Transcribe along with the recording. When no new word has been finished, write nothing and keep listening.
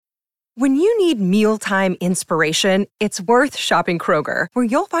When you need mealtime inspiration, it's worth shopping Kroger, where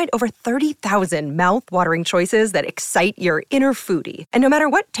you'll find over 30,000 mouth-watering choices that excite your inner foodie. And no matter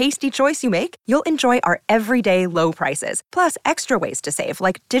what tasty choice you make, you'll enjoy our everyday low prices, plus extra ways to save,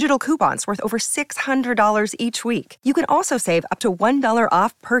 like digital coupons worth over $600 each week. You can also save up to $1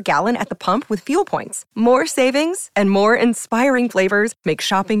 off per gallon at the pump with fuel points. More savings and more inspiring flavors make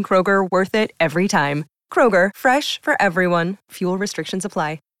shopping Kroger worth it every time. Kroger, fresh for everyone. Fuel restrictions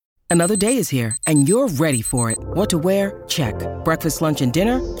apply. Another day is here, and you're ready for it. What to wear? Check. Breakfast, lunch, and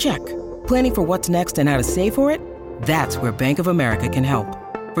dinner? Check. Planning for what's next and how to save for it? That's where Bank of America can help.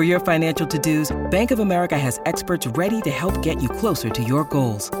 For your financial to-dos, Bank of America has experts ready to help get you closer to your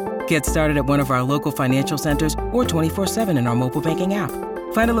goals. Get started at one of our local financial centers or 24/7 in our mobile banking app.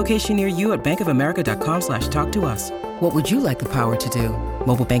 Find a location near you at bankofamerica.com/talktous. What would you like the power to do?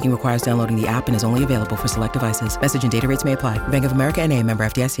 Mobile banking requires downloading the app and is only available for select devices. Message and data rates may apply. Bank of America N.A., member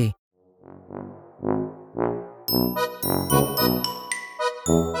FDIC.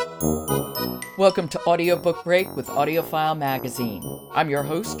 Welcome to Audiobook Break with AudioFile Magazine. I'm your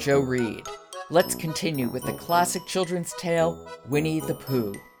host, Joe Reed. Let's continue with the classic children's tale, Winnie the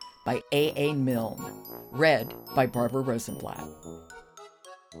Pooh, by A.A. Milne, read by Barbara Rosenblatt.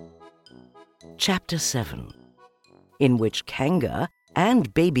 Chapter 7, in which Kanga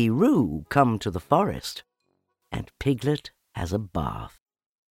and Baby Roo come to the forest, and Piglet has a bath.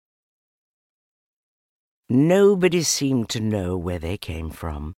 Nobody seemed to know where they came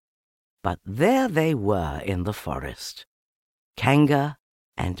from, but there they were in the forest, Kanga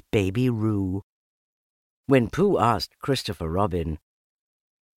and Baby Roo. When Pooh asked Christopher Robin,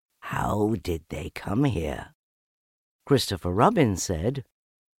 "How did they come here?" Christopher Robin said,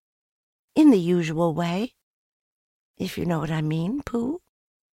 "In the usual way, if you know what I mean, Pooh."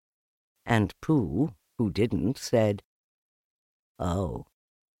 And Pooh, who didn't, said, "Oh."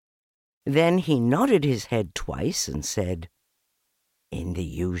 Then he nodded his head twice and said, "In the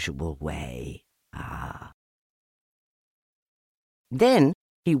usual way, ah." Then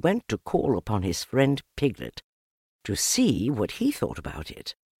he went to call upon his friend Piglet to see what he thought about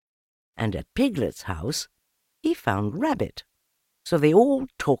it. And at Piglet's house he found Rabbit, so they all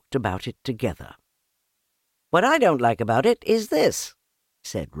talked about it together. "What I don't like about it is this,"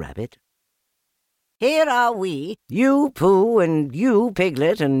 said Rabbit. "Here are we, you, Pooh, and you,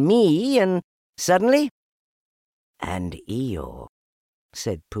 Piglet, and me, and suddenly—" "And Eeyore,"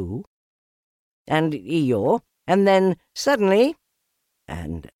 said Pooh. "And Eeyore, and then suddenly—"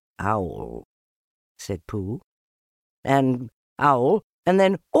 "And Owl," said Pooh. "And Owl, and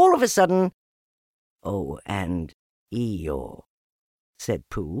then all of a sudden—" "Oh, and Eeyore," said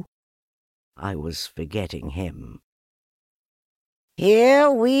Pooh. "I was forgetting him." "Here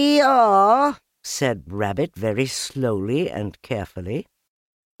we are," said Rabbit very slowly and carefully,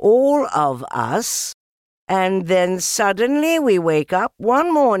 "all of us, and then suddenly we wake up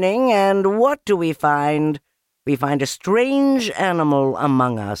one morning, and what do we find? We find a strange animal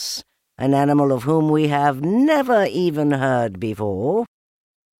among us, an animal of whom we have never even heard before,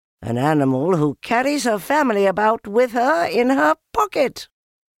 an animal who carries her family about with her in her pocket.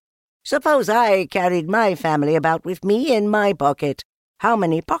 Suppose I carried my family about with me in my pocket. How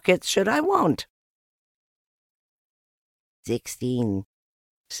many pockets should I want?" 16,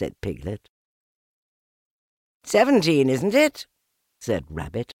 said Piglet. 17, isn't it? Said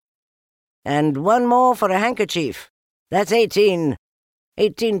Rabbit. And one more for a handkerchief. That's 18.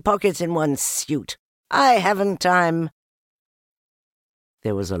 18 pockets in one suit. I haven't time.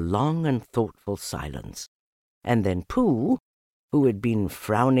 There was a long and thoughtful silence, and then Pooh, who had been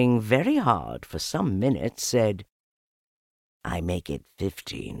frowning very hard for some minutes, said, "I make it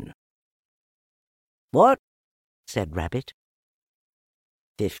 15. "What?" said Rabbit.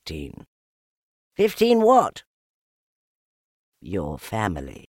 15. 15 what? "Your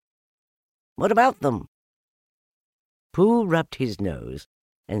family." "What about them?" Pooh rubbed his nose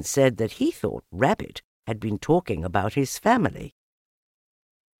and said that he thought Rabbit had been talking about his family.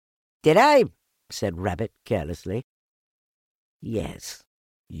 "Did I?" said Rabbit carelessly. "Yes,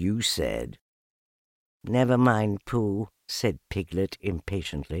 you said." "Never mind, Pooh," said Piglet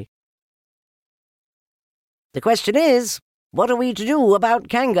impatiently. "The question is, what are we to do about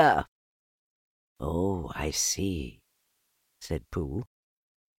Kanga?" "Oh, I see," said Pooh.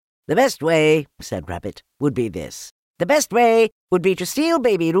 "The best way," said Rabbit, "would be this. The best way would be to steal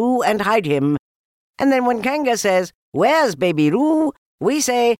Baby Roo and hide him. And then when Kanga says, 'Where's Baby Roo?' we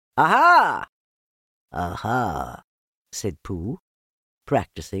say, 'Aha!'" "Aha," said Pooh,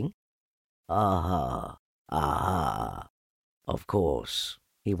 practicing. "Aha, aha. Of course,"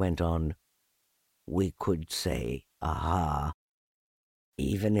 he went on, "we could say aha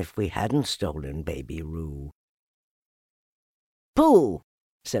even if we hadn't stolen Baby Roo. "Pooh,"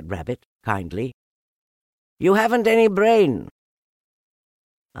 said Rabbit kindly. "You haven't any brain."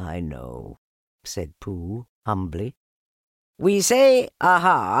 "I know," said Pooh humbly. "We say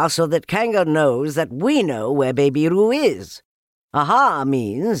aha so that Kanga knows that we know where Baby Roo is. Aha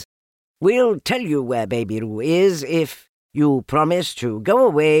means we'll tell you where Baby Roo is if you promise to go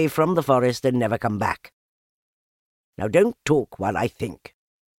away from the forest and never come back. Now don't talk while I think."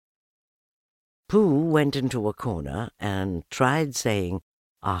 Pooh went into a corner and tried saying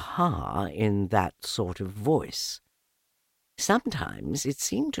aha in that sort of voice. Sometimes it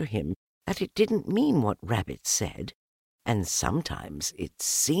seemed to him that it didn't mean what Rabbit said, and sometimes it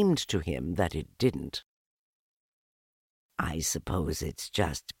seemed to him that it didn't. "I suppose it's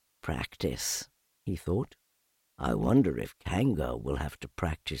just practice," he thought. "I wonder if Kanga will have to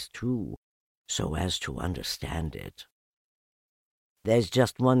practice too, so as to understand it." "There's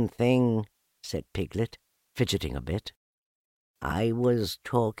just one thing," said Piglet, fidgeting a bit. "I was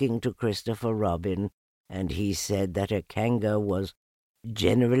talking to Christopher Robin, and he said that a Kanga was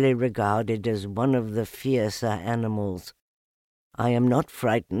generally regarded as one of the fiercer animals. I am not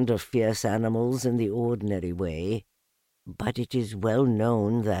frightened of fierce animals in the ordinary way, but it is well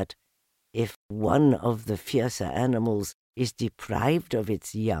known that if one of the fiercer animals is deprived of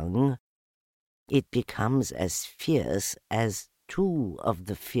its young, it becomes as fierce as two of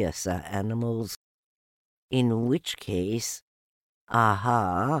the fiercer animals, in which case,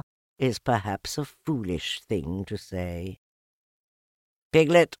 aha is perhaps a foolish thing to say."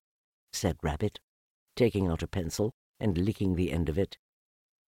 "Piglet," said Rabbit, taking out a pencil and licking the end of it,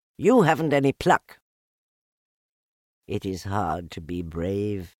 "you haven't any pluck." "It is hard to be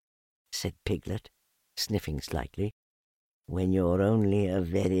brave," said Piglet, sniffing slightly, "when you're only a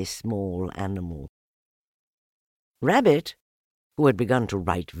very small animal." Rabbit, who had begun to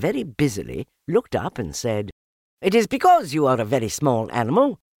write very busily, looked up and said, "It is because you are a very small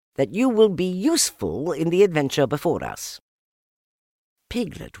animal that you will be useful in the adventure before us."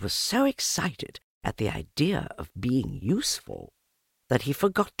 Piglet was so excited at the idea of being useful that he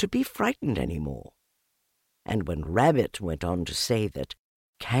forgot to be frightened any more. And when Rabbit went on to say that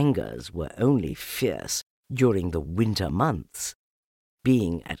Kangas were only fierce during the winter months,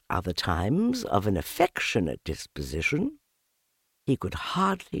 being at other times of an affectionate disposition, he could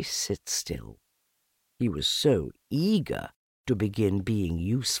hardly sit still. He was so eager to begin being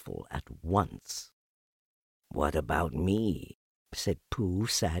useful at once. "What about me?" said Pooh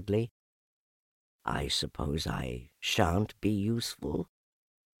sadly. "I suppose I shan't be useful."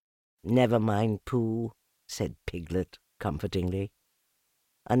 "Never mind, Pooh," said Piglet comfortingly.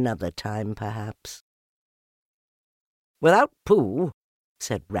 "Another time, perhaps." "Without Pooh,"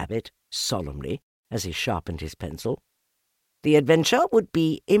 said Rabbit solemnly as he sharpened his pencil, "the adventure would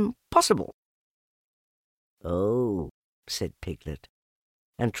be impossible." "Oh," said Piglet,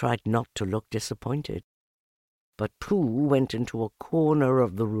 and tried not to look disappointed. But Pooh went into a corner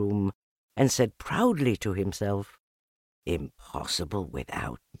of the room and said proudly to himself, "Impossible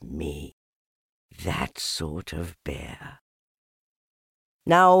without me. That sort of bear."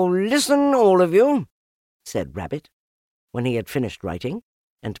 "Now listen, all of you," said Rabbit, when he had finished writing,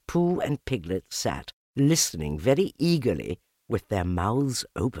 and Pooh and Piglet sat listening very eagerly with their mouths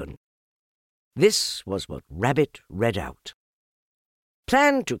open. This was what Rabbit read out.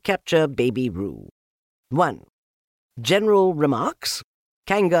 "Plan to capture Baby Roo. 1. General remarks.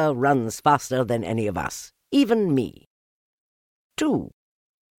 Kanga runs faster than any of us, even me. 2.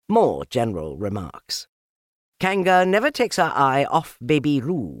 More general remarks. Kanga never takes her eye off Baby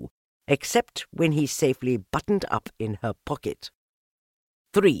Roo, except when he's safely buttoned up in her pocket.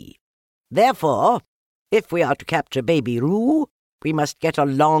 3. Therefore, if we are to capture Baby Roo, we must get a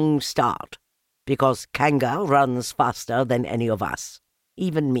long start, because Kanga runs faster than any of us,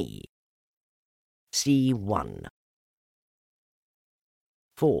 even me. See 1.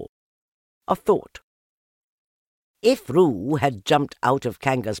 4. A thought. If Roo had jumped out of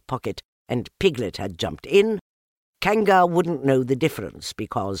Kanga's pocket and Piglet had jumped in, Kanga wouldn't know the difference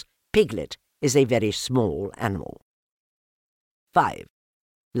because Piglet is a very small animal. 5.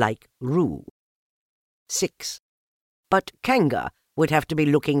 Like Roo. 6. But Kanga would have to be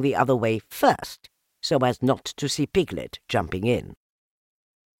looking the other way first, so as not to see Piglet jumping in.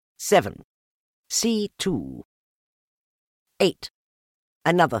 7. See 2. 8.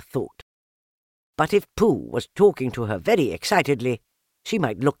 Another thought. But if Pooh was talking to her very excitedly, she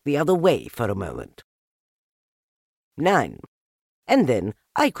might look the other way for a moment. 9. And then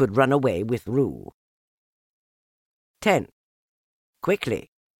I could run away with Roo. 10.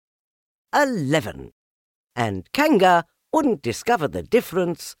 Quickly. 11. And Kanga wouldn't discover the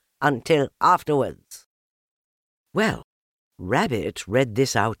difference until afterwards. Well, Rabbit read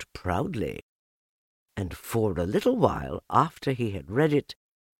this out proudly, and for a little while after he had read it,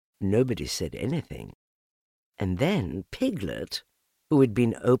 nobody said anything. And then Piglet, who had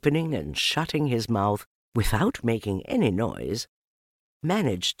been opening and shutting his mouth without making any noise,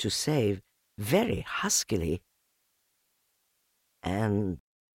 managed to say very huskily, "And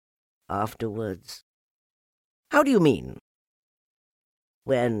afterwards?" "How do you mean?"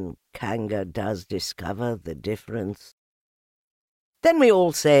 "When Kanga does discover the difference, then we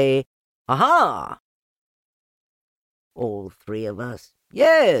all say, 'Aha!'" "All three of us?"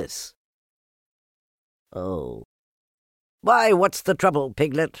 "Yes." "Oh. Why, what's the trouble,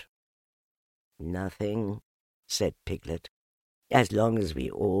 Piglet?" "Nothing," said Piglet, "as long as we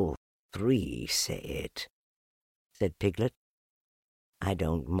all three say it," said Piglet. "I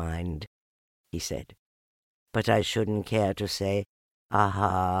don't mind," he said, "but I shouldn't care to say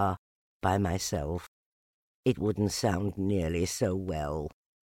 'Aha' by myself. It wouldn't sound nearly so well.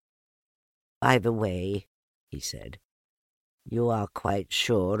 By the way," he said, "you are quite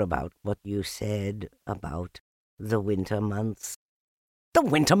sure about what you said about the winter months?" "The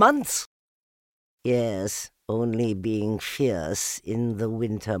winter months?" "Yes, only being fierce in the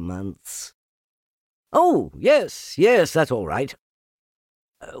winter months." "Oh, yes, that's all right.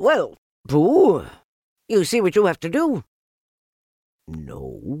 Well, Pooh, you see what you have to do."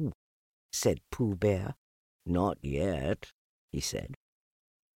 "No," said Pooh Bear. "Not yet," he said.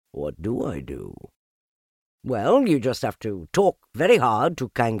 "What do I do?" "Well, you just have to talk very hard to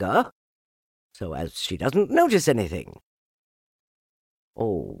Kanga, so as she doesn't notice anything."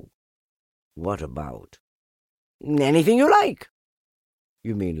 "Oh, what about?" "Anything you like."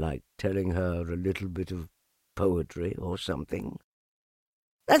 "You mean like telling her a little bit of poetry or something?"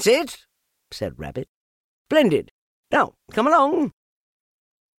 "That's it," said Rabbit. "Splendid. Now, come along."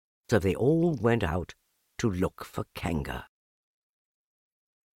 So they all went out to look for Kanga.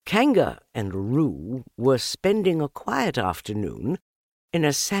 Kanga and Roo were spending a quiet afternoon in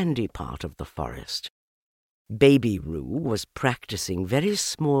a sandy part of the forest. Baby Roo was practicing very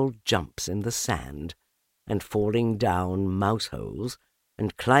small jumps in the sand and falling down mouse holes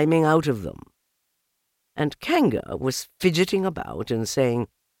and climbing out of them. And Kanga was fidgeting about and saying,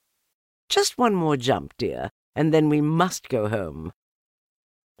 "Just one more jump, dear, and then we must go home."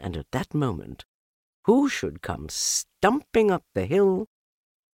 And at that moment, who should come stumping up the hill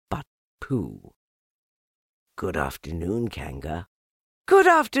but Pooh. "Good afternoon, Kanga." "Good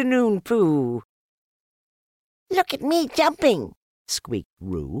afternoon, Pooh." "Look at me jumping," squeaked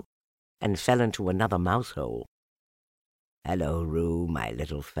Roo, and fell into another mouse hole. "Hello, Roo, my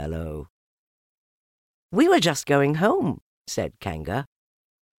little fellow." "We were just going home," said Kanga.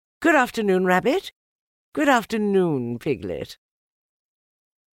 "Good afternoon, Rabbit." "Good afternoon, Piglet."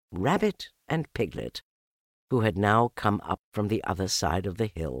 Rabbit and Piglet, who had now come up from the other side of the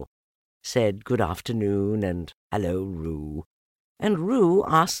hill, said good afternoon and hello, Roo, and Roo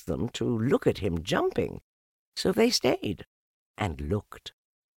asked them to look at him jumping, so they stayed and looked.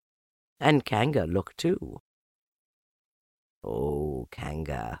 And Kanga looked too. "Oh,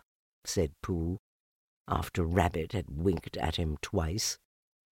 Kanga," said Pooh, after Rabbit had winked at him twice,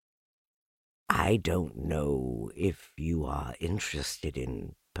 "I don't know if you are interested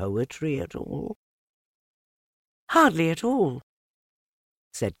in poetry at all?" "Hardly at all,"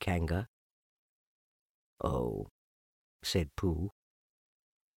 said Kanga. "Oh," said Pooh.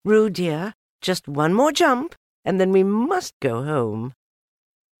 "Roo, dear, just one more jump, and then we must go home."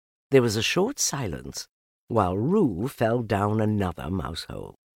 There was a short silence while Roo fell down another mouse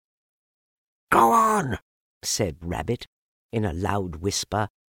hole. "Go on," said Rabbit in a loud whisper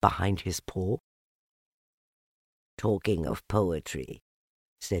behind his paw. "Talking of poetry,"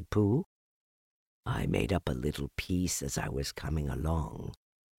 said Pooh, "I made up a little piece as I was coming along.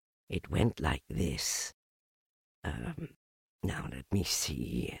 It went like this. Now let me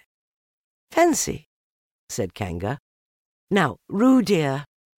see." "Fancy," said Kanga. "Now, Roo, dear."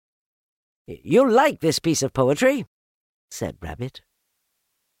 "You'll like this piece of poetry," said Rabbit.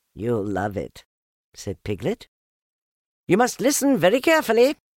 "You'll love it," said Piglet. "You must listen very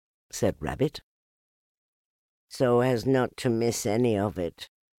carefully," said Rabbit. "So as not to miss any of it,"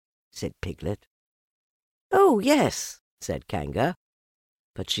 said Piglet. "Oh, yes," said Kanga,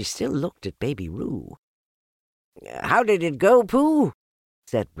 but she still looked at Baby Roo. "How did it go, Pooh?"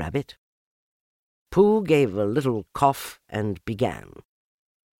 said Rabbit. Pooh gave a little cough and began.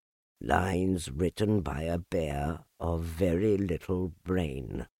 "Lines written by a bear of very little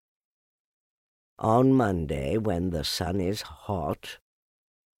brain. On Monday, when the sun is hot,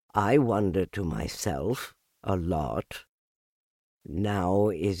 I wonder to myself a lot Now,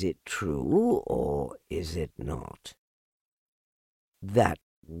 is it true, or is it not, that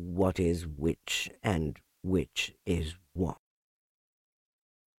what is which and which is what?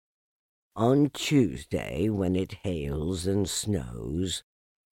 On Tuesday, when it hails and snows,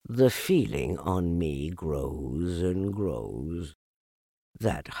 the feeling on me grows and grows,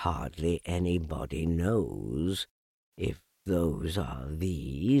 that hardly anybody knows if those are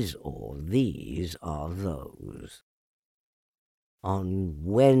these or these are those. On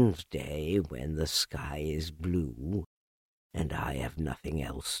Wednesday, when the sky is blue, and I have nothing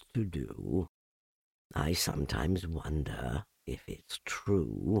else to do, I sometimes wonder if it's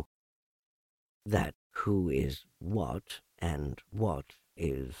true that who is what and what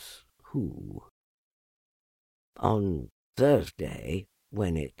is who. On Thursday,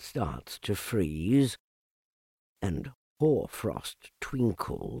 when it starts to freeze, and hoarfrost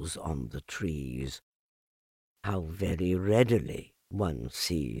twinkles on the trees, how very readily one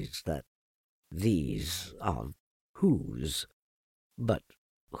sees that these are whose, but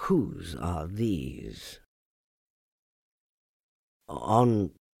whose are these?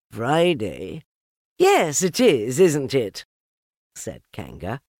 On Friday— "Yes, it is, isn't it?" said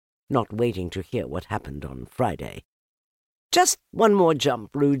Kanga, not waiting to hear what happened on Friday. "Just one more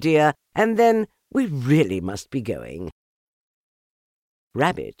jump, Roo dear, and then we really must be going."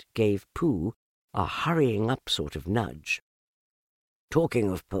 Rabbit gave Pooh a hurrying-up sort of nudge. "Talking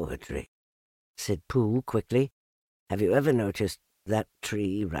of poetry," said Pooh quickly, "have you ever noticed that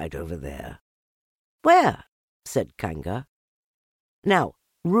tree right over there?" "Where?" said Kanga. "Now,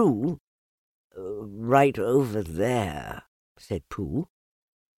 Roo—" "Right over there," said Pooh,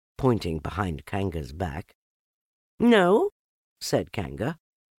 pointing behind Kanga's back. "No," said Kanga.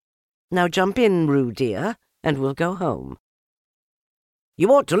 "Now jump in, Roo dear, and we'll go home."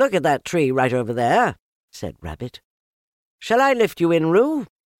 "You ought to look at that tree right over there," said Rabbit. "Shall I lift you in, Roo?"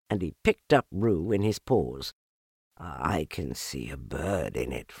 And he picked up Roo in his paws. "I can see a bird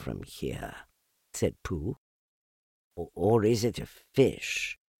in it from here," said Pooh. "Or is it a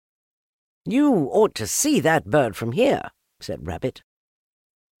fish?" "You ought to see that bird from here," said Rabbit.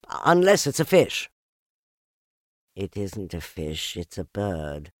 "Unless it's a fish." "It isn't a fish, it's a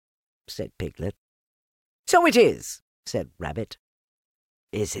bird," said Piglet. "So it is," said Rabbit.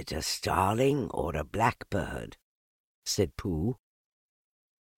 "Is it a starling or a blackbird?" said Pooh.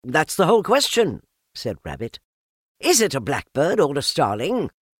 "That's the whole question," said Rabbit. "Is it a blackbird or a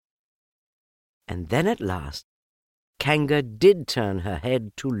starling?" And then at last Kanga did turn her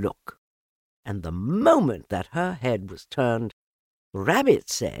head to look, and the moment that her head was turned, Rabbit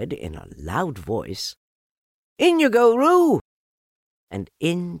said in a loud voice, "In you go, Roo!" And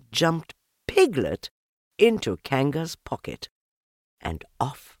in jumped Piglet into Kanga's pocket, and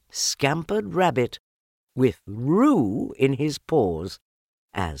off scampered Rabbit with Roo in his paws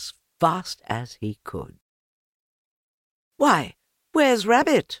as fast as he could. "Why, where's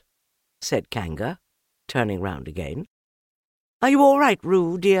Rabbit?" said Kanga, turning round again. "Are you all right,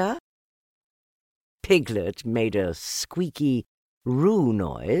 Roo, dear?" Piglet made a squeaky Roo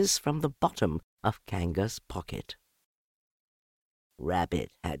noise from the bottom of Kanga's pocket.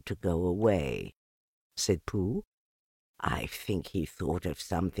 "Rabbit had to go away," said Pooh. "I think he thought of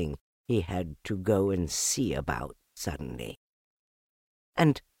something he had to go and see about suddenly."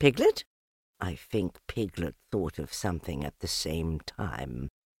 "And Piglet?" "I think Piglet thought of something at the same time,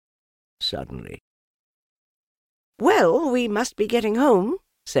 suddenly." "Well, we must be getting home,"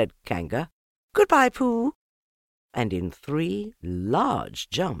 said Kanga. "Goodbye, Pooh." And in 3 large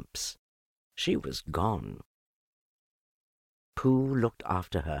jumps she was gone. Pooh looked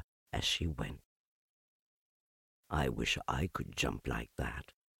after her as she went. "I wish I could jump like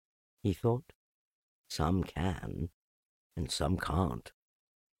that," he thought. "Some can, and some can't.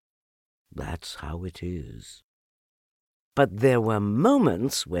 That's how it is." But there were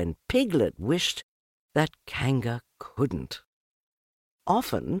moments when Piglet wished that Kanga couldn't.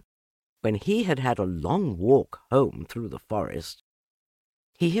 Often, when he had had a long walk home through the forest,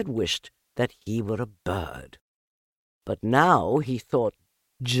 he had wished that he were a bird. But now he thought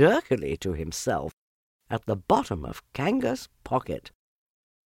jerkily to himself at the bottom of Kanga's pocket,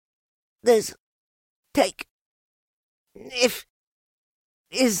 "There's take if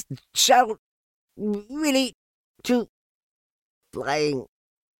is shall really to flying.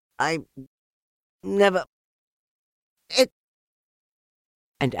 I never it."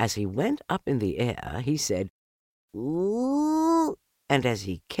 And as he went up in the air, he said, "Ooh," and as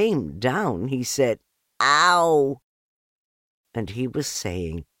he came down, he said, "Ow." And he was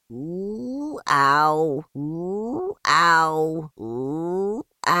saying, "Ooh, ow, ooh, ow, ooh,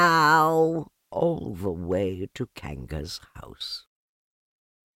 ow," all the way to Kanga's house.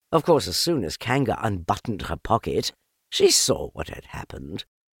 Of course, as soon as Kanga unbuttoned her pocket, she saw what had happened.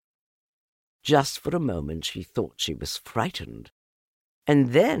 Just for a moment she thought she was frightened,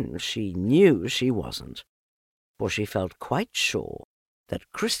 and then she knew she wasn't, for she felt quite sure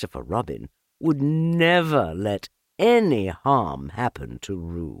that Christopher Robin would never let any harm happen to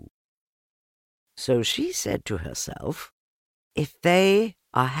Roo. So she said to herself, "If they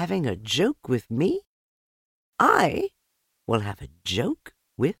are having a joke with me, I will have a joke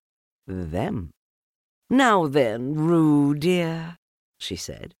with them. Now then, Roo dear," she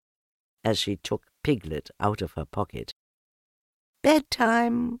said, as she took Piglet out of her pocket.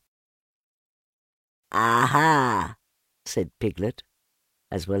 "Bedtime." "Aha!" said Piglet,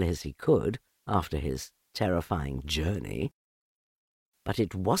 as well as he could after his terrifying journey. But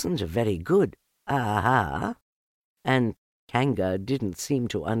it wasn't a very good aha, and Kanga didn't seem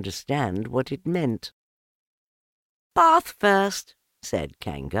to understand what it meant. "Bath first," said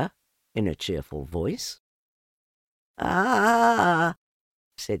Kanga, in a cheerful voice. "Ah,"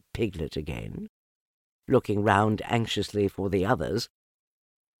 said Piglet again, looking round anxiously for the others,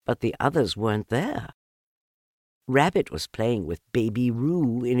 but the others weren't there. Rabbit was playing with Baby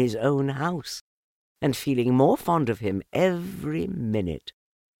Roo in his own house, and feeling more fond of him every minute.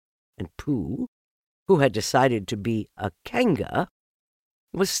 And Pooh, who had decided to be a Kanga,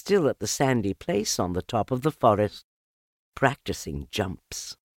 was still at the sandy place on the top of the forest, practicing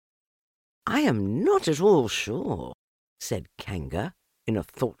jumps. "I am not at all sure," said Kanga in a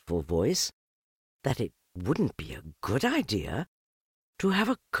thoughtful voice, "that it wouldn't be a good idea to have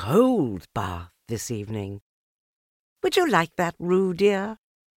a cold bath this evening. Would you like that, Roo dear?"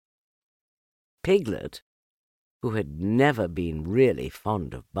 Piglet, who had never been really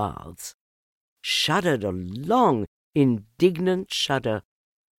fond of baths, shuddered a long, indignant shudder,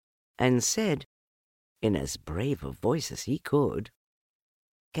 and said, in as brave a voice as he could,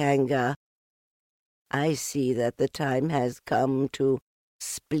 "Kanga, I see that the time has come to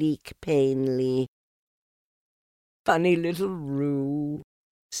spleak painly." "Funny little Roo,"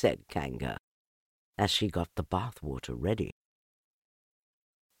 said Kanga, as she got the bath water ready.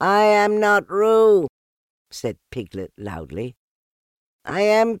 "I am not Roo," said Piglet loudly. "I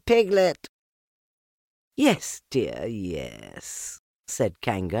am Piglet." "Yes, dear, yes," said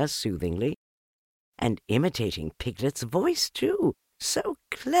Kanga soothingly, and imitating Piglet's voice too. So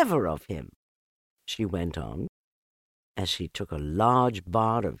clever of him. She went on, as she took a large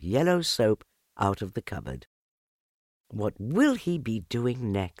bar of yellow soap out of the cupboard. "What will he be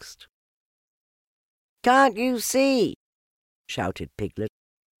doing next?" "Can't you see?" shouted Piglet.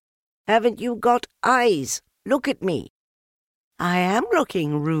 "Haven't you got eyes? Look at me." "I am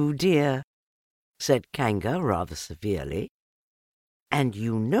looking, Roo dear," said Kanga rather severely. "And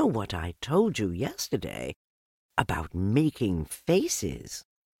you know what I told you yesterday about making faces.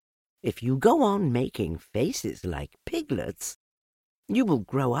 If you go on making faces like Piglet's, you will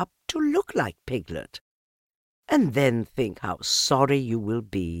grow up to look like Piglet, and then think how sorry you will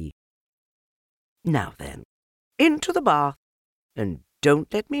be. Now then, into the bath, and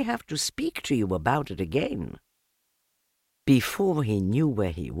don't let me have to speak to you about it again." Before he knew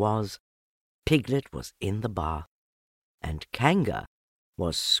where he was, Piglet was in the bath, and Kanga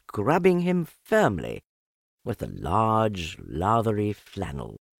was scrubbing him firmly with a large, lathery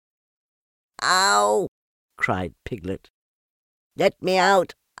flannel. "Ow!" cried Piglet. "Let me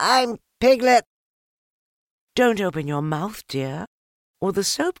out! I'm Piglet!" "Don't open your mouth, dear, or the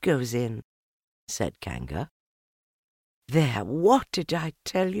soap goes in," said Kanga. "There, what did I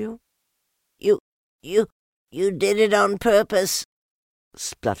tell you?" You did it on purpose,"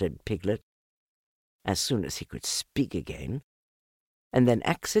 spluttered Piglet, as soon as he could speak again, and then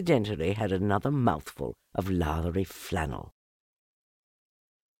accidentally had another mouthful of lathery flannel.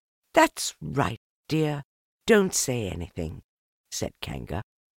 "That's right, dear. Don't say anything," said Kanga,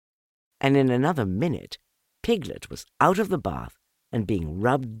 and in another minute Piglet was out of the bath and being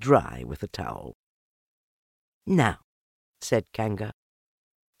rubbed dry with a towel. "Now," said Kanga,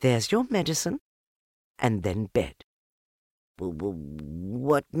 "there's your medicine, and then bed."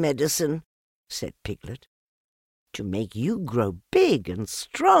 "What medicine?" said Piglet. "To make you grow big and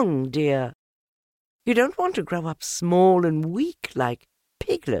strong, dear. You don't want to grow up small and weak like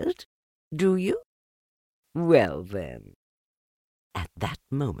Piglet, do you? Well, then." At that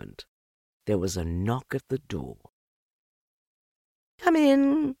moment there was a knock at the door. "Come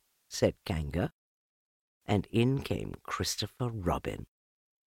in," said Kanga, and in came Christopher Robin.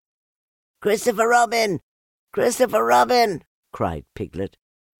 "Christopher Robin! Christopher Robin!" cried Piglet.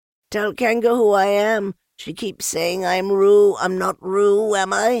 "Tell Kanga who I am. She keeps saying I'm Roo. I'm not Roo,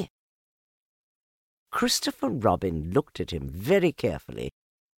 am I?" Christopher Robin looked at him very carefully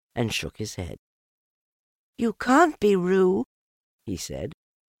and shook his head. "You can't be Roo," he said,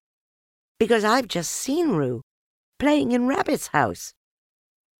 "because I've just seen Roo playing in Rabbit's house."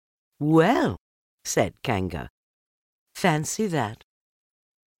 "Well," said Kanga, "fancy that.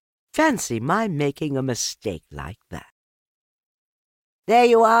 Fancy my making a mistake like that." "There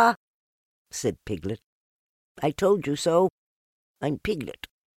you are," said Piglet. "I told you so. I'm Piglet."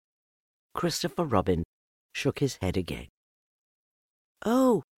 Christopher Robin shook his head again.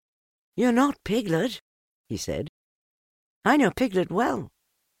 "Oh, you're not Piglet," he said. "I know Piglet well,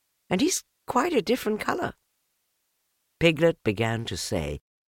 and he's quite a different color." Piglet began to say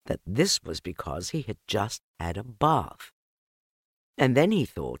that this was because he had just had a bath. And then he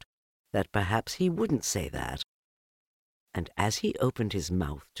thought that perhaps he wouldn't say that. And as he opened his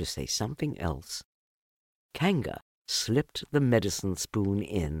mouth to say something else, Kanga slipped the medicine spoon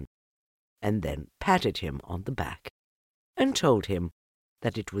in and then patted him on the back and told him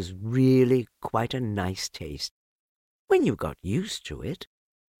that it was really quite a nice taste when you got used to it.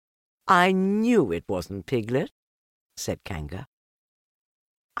 "I knew it wasn't Piglet," said Kanga.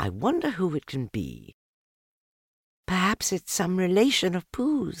 "I wonder who it can be." "Perhaps it's some relation of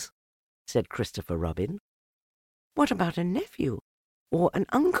Pooh's," said Christopher Robin. "What about a nephew or an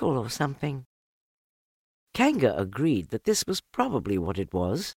uncle or something?" Kanga agreed that this was probably what it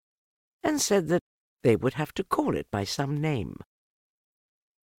was, and said that they would have to call it by some name.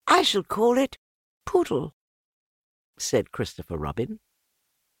 "I shall call it Pootle," said Christopher Robin.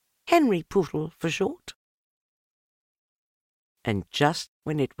 "Henry Pootle for short." And just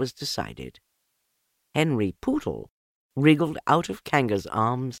when it was decided, Henry Pootle wriggled out of Kanga's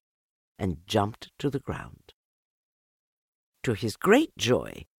arms and jumped to the ground. To his great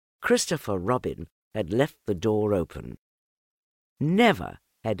joy, Christopher Robin had left the door open. Never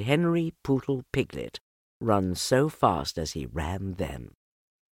had Henry Pootle Piglet run so fast as he ran then.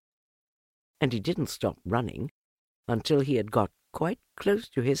 And he didn't stop running until he had got quite close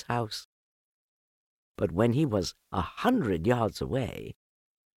to his house. But when he was 100 yards away,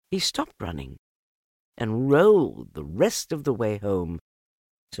 he stopped running and rolled the rest of the way home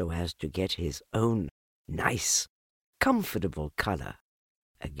so as to get his own nice, comfortable color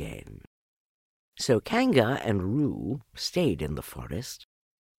again. So Kanga and Roo stayed in the forest,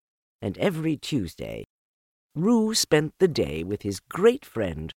 and every Tuesday Roo spent the day with his great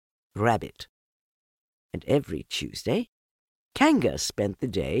friend Rabbit, and every Tuesday Kanga spent the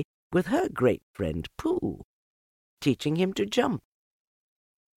day with her great friend Pooh, teaching him to jump,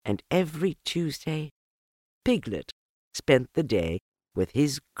 and every Tuesday Piglet spent the day with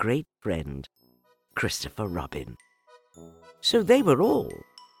his great friend Christopher Robin. So they were all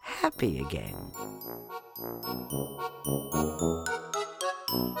happy again.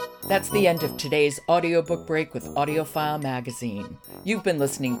 That's the end of today's audiobook break with AudioFile Magazine. You've been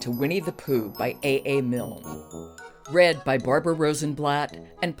listening to Winnie the Pooh by A.A. Milne. Read by Barbara Rosenblatt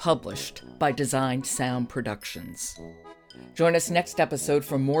and published by Designed Sound Productions. Join us next episode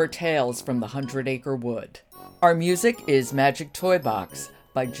for more tales from the 100 Acre Wood. Our music is Magic Toy Box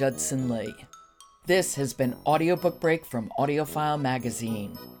by Judson Lee. This has been Audiobook Break from AudioFile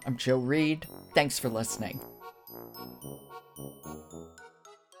Magazine. I'm Joe Reed. Thanks for listening.